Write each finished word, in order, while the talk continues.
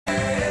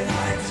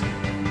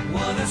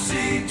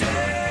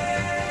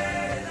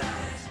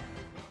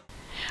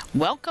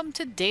Welcome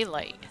to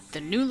Daylight,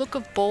 the new look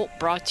of Bolt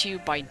brought to you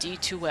by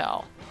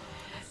D2L.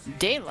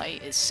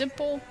 Daylight is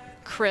simple,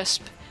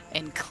 crisp,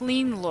 and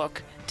clean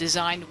look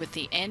designed with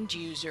the end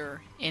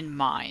user in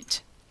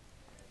mind.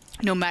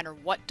 No matter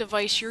what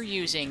device you're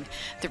using,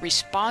 the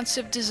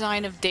responsive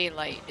design of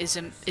Daylight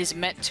is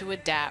meant to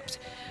adapt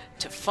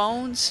to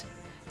phones,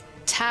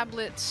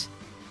 tablets,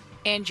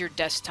 and your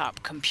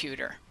desktop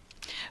computer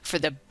for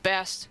the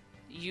best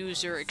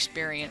user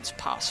experience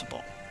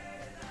possible.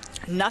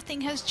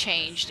 Nothing has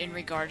changed in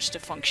regards to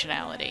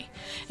functionality,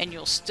 and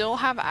you'll still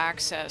have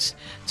access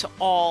to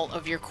all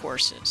of your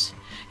courses.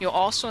 You'll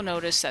also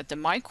notice that the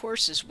My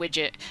Courses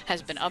widget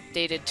has been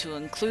updated to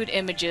include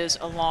images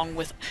along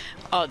with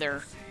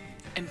other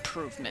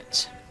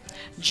improvements.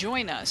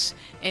 Join us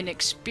in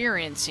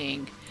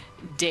experiencing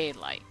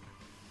Daylight.